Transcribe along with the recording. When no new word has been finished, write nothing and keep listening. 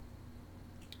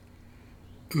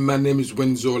My name is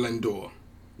Wenzo Lendor.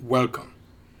 Welcome.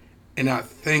 And I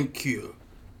thank you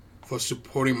for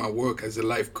supporting my work as a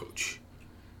life coach.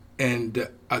 And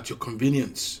at your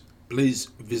convenience, please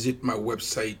visit my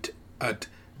website at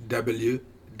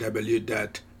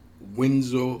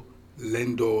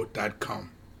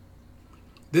www.wenzolendor.com.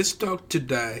 This talk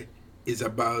today is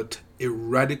about a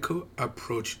radical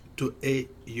approach to a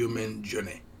human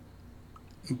journey.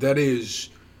 That is,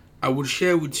 I will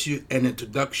share with you an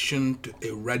introduction to a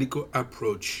radical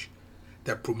approach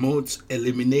that promotes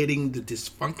eliminating the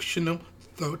dysfunctional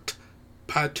thought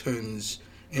patterns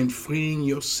and freeing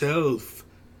yourself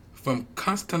from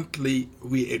constantly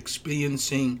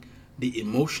re-experiencing the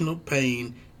emotional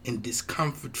pain and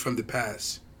discomfort from the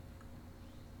past.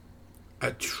 I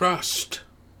trust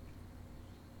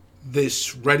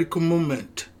this radical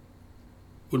movement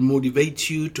will motivate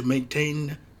you to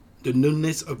maintain the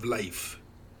newness of life.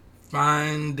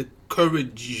 Find the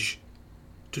courage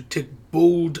to take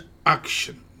bold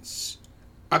actions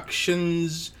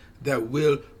that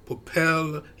will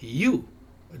propel you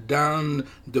down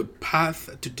the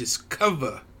path to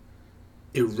discover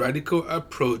a radical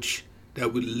approach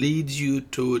that will lead you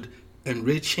toward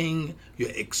enriching your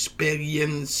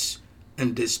experience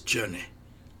in this journey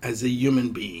as a human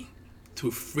being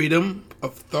through freedom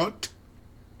of thought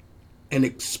and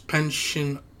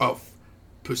expansion of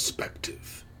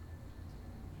perspective.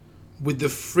 With the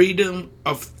freedom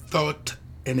of thought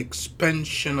and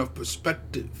expansion of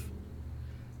perspective,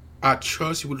 I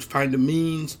trust you will find the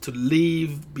means to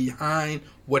leave behind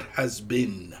what has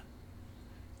been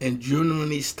and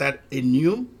genuinely start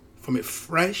anew from a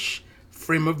fresh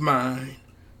frame of mind.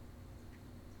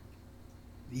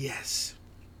 Yes.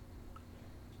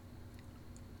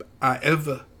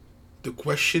 However, the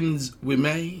questions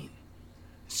remain.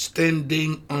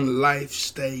 Standing on life's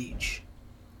stage,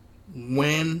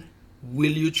 when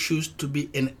will you choose to be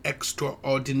an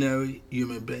extraordinary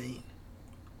human being?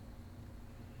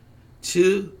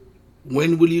 2.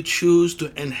 When will you choose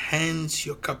to enhance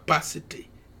your capacity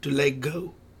to let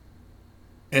go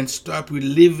and stop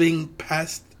reliving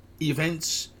past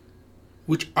events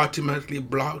which ultimately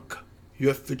block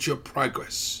your future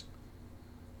progress?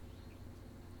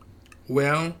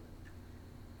 Well,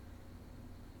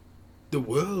 the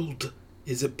world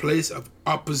is a place of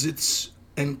opposites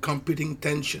and competing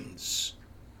tensions.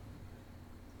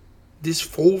 These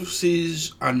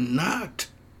forces are not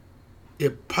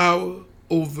a power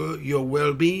over your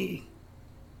well-being.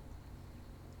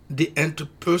 The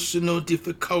interpersonal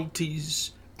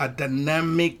difficulties are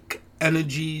dynamic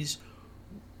energies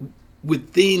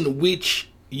within which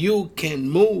you can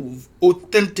move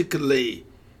authentically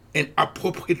and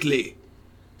appropriately,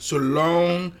 so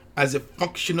long as a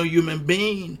functional human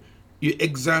being, you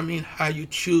examine how you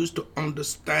choose to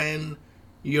understand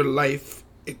your life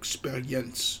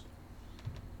experience.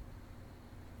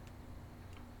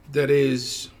 That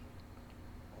is,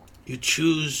 you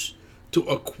choose to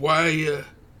acquire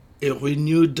a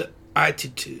renewed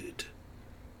attitude,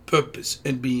 purpose,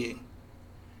 and being.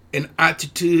 An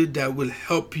attitude that will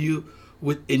help you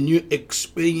with a new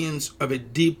experience of a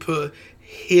deeper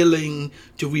healing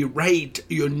to rewrite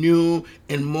your new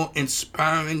and more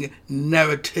inspiring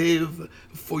narrative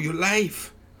for your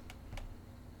life.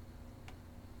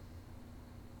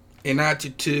 An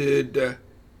attitude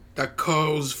that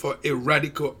calls for a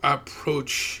radical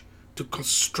approach to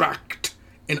construct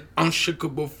an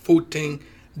unshakable footing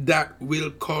that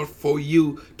will call for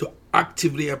you to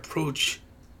actively approach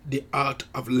the art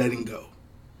of letting go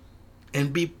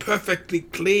and be perfectly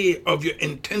clear of your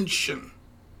intention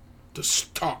to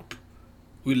stop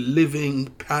reliving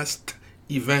past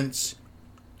events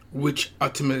which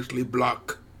ultimately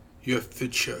block your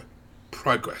future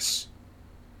progress.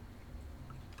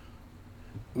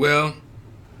 Well,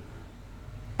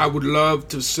 I would love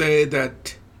to say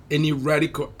that any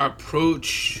radical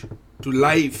approach to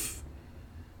life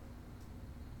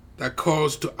that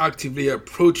calls to actively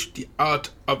approach the art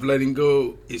of letting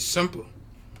go is simple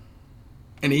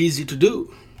and easy to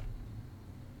do.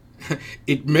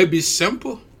 It may be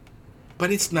simple,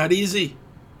 but it's not easy.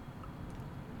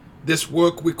 This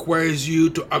work requires you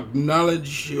to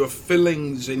acknowledge your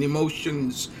feelings and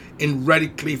emotions and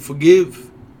radically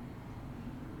forgive.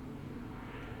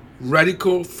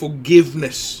 Radical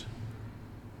forgiveness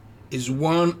is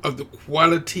one of the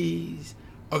qualities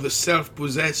of the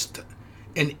self-possessed,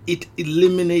 and it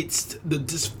eliminates the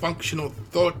dysfunctional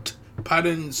thought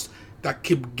patterns that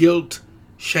keep guilt,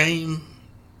 shame,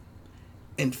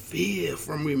 and fear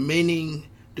from remaining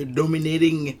the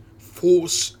dominating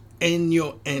force in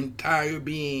your entire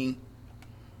being.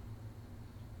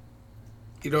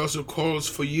 It also calls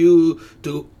for you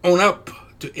to own up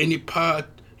to any part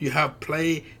you have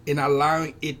played in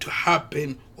allowing it to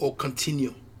happen or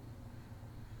continue.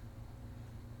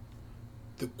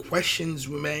 The questions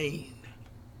remain.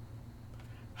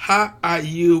 How are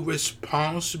you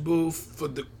responsible for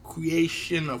the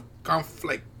creation of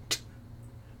conflict,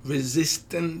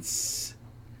 resistance,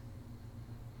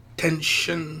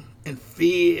 tension, and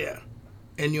fear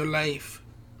in your life?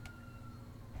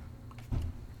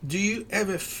 Do you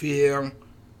ever feel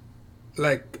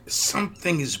like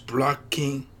something is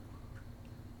blocking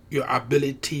your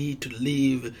ability to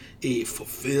live a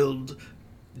fulfilled,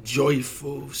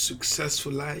 joyful,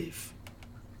 successful life?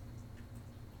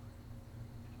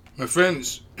 My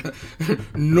friends,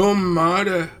 no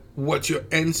matter what your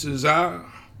answers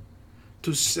are,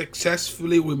 to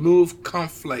successfully remove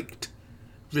conflict,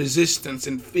 resistance,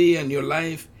 and fear in your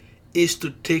life is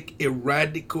to take a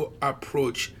radical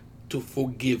approach to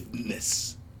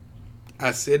forgiveness.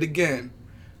 I said again,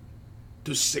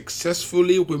 to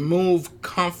successfully remove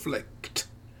conflict,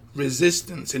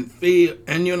 resistance, and fear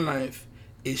in your life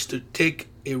is to take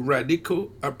a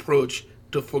radical approach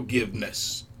to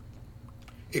forgiveness.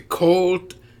 It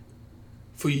called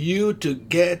for you to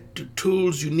get the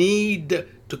tools you need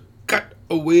to cut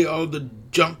away all the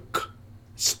junk.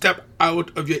 Step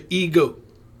out of your ego,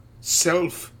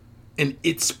 self, and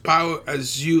its power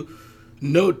as you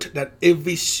note that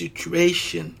every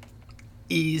situation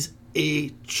is a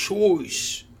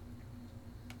choice.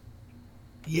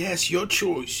 Yes, your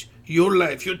choice, your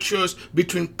life, your choice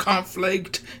between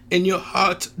conflict and your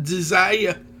heart's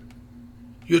desire.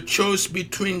 Your choice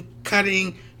between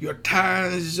cutting your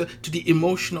ties to the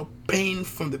emotional pain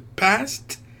from the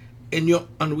past and your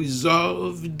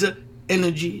unresolved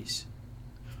energies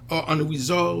or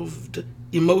unresolved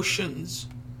emotions.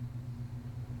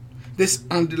 This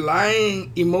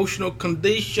underlying emotional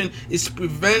condition is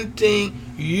preventing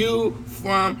you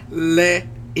from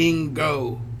letting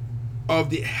go of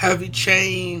the heavy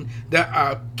chain that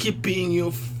are keeping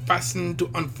you fastened to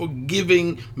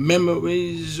unforgiving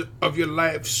memories of your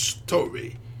life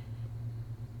story.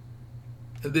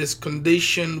 This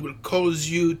condition will cause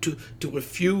you to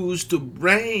refuse to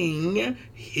bring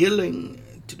healing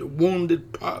to the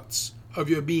wounded parts of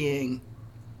your being.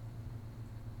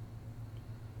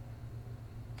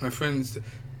 My friends,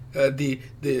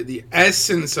 the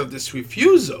essence of this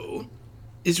refusal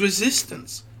is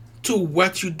resistance to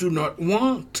what you do not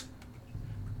want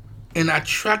and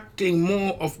attracting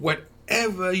more of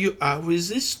whatever you are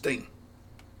resisting.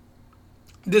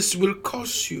 This will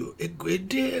cost you a great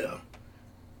deal,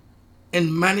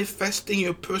 and manifesting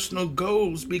your personal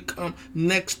goals become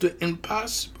next to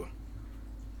impossible.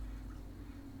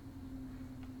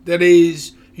 That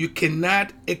is, you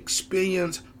cannot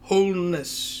experience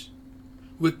wholeness,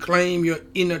 reclaim your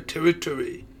inner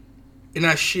territory, and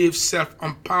achieve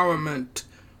self-empowerment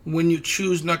when you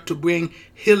choose not to bring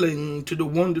healing to the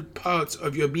wounded parts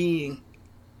of your being.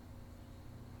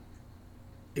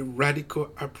 A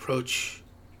radical approach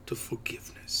to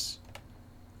forgiveness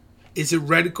is a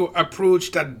radical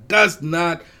approach that does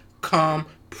not come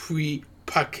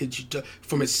pre-packaged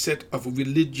from a set of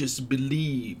religious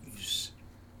beliefs.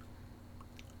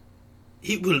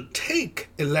 It will take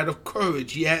a lot of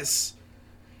courage, yes.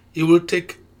 It will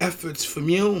take efforts from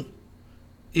you.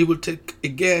 It will take,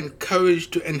 again, courage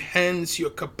to enhance your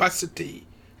capacity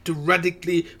to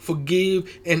radically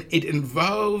forgive, and it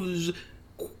involves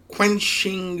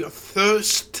quenching your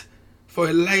thirst for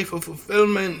a life of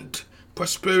fulfillment,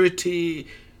 prosperity,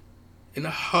 and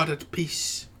a heart at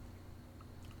peace.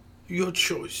 Your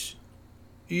choice,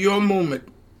 your moment,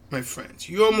 my friends,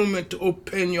 your moment to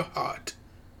open your heart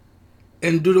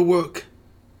and do the work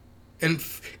and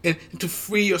to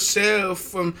free yourself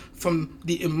from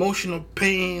the emotional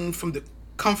pain, from the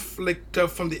conflict,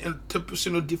 from the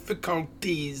interpersonal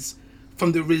difficulties,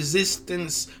 from the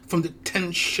resistance, from the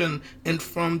tension, and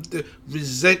from the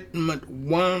resentment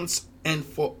once and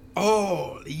for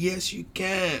all. Yes, you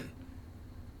can.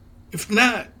 If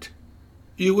not,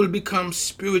 you will become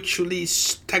spiritually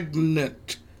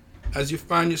stagnant as you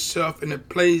find yourself in a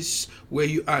place where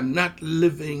you are not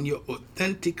living your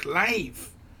authentic life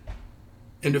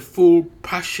in the full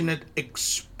passionate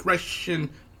expression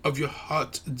of your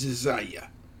heart's desire.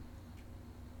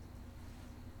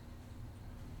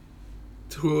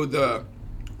 Through the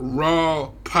raw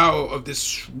power of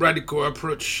this radical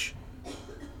approach,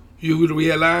 you will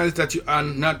realize that you are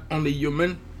not only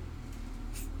human,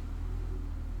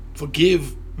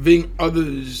 forgiving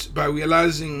others by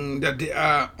realizing that they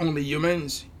are only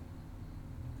humans.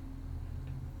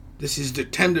 This is the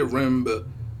tender realm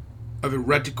of a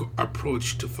radical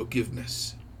approach to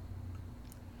forgiveness.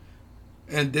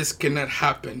 And this cannot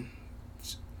happen.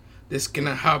 This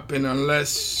cannot happen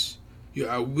unless you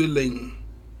are willing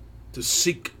to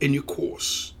seek a new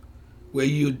course where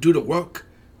you do the work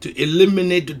to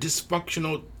eliminate the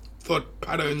dysfunctional thought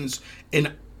patterns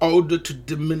in order to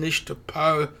diminish the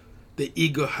power the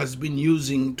ego has been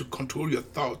using to control your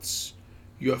thoughts,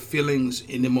 your feelings,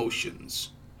 and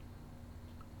emotions.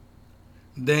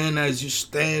 Then, as you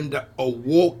stand or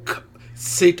walk,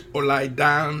 sit or lie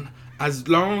down, as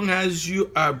long as you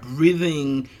are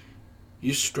breathing,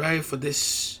 you strive for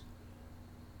this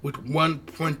with one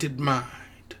pointed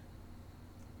mind.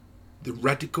 The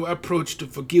radical approach to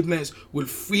forgiveness will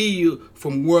free you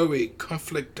from worry,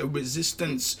 conflict,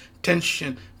 resistance,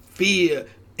 tension, fear,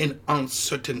 and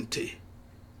uncertainty.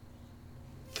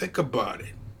 Think about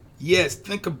it. Yes,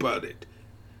 think about it.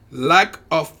 Lack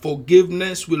of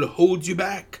forgiveness will hold you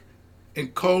back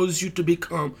and cause you to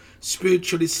become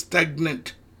spiritually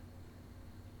stagnant.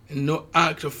 And no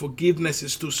act of forgiveness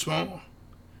is too small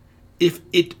if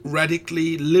it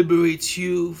radically liberates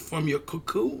you from your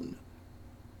cocoon.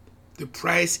 The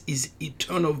price is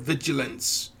eternal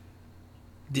vigilance,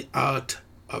 the art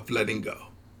of letting go.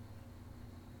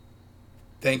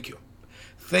 Thank you.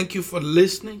 Thank you for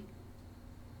listening.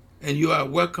 And you are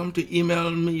welcome to email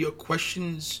me your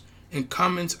questions and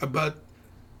comments about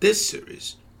this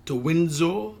series to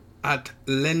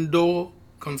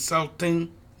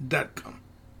windsor@lendorconsulting.com.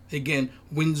 Again,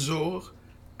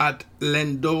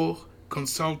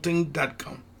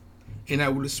 windsor@lendorconsulting.com. And I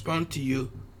will respond to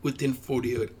you within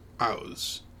 48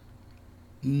 hours.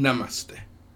 Namaste.